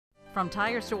From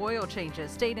tires to oil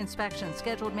changes, state inspections,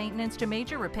 scheduled maintenance to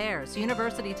major repairs,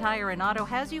 University Tire and Auto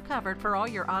has you covered for all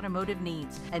your automotive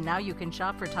needs. And now you can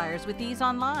shop for tires with ease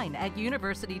online at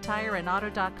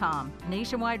universitytireandauto.com.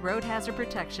 Nationwide road hazard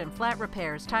protection, flat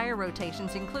repairs, tire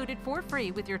rotations included for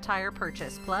free with your tire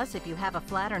purchase. Plus, if you have a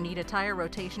flat or need a tire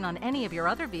rotation on any of your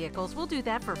other vehicles, we'll do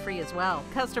that for free as well.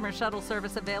 Customer shuttle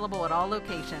service available at all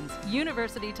locations.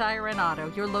 University Tire and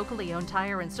Auto, your locally owned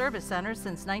tire and service center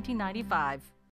since 1995.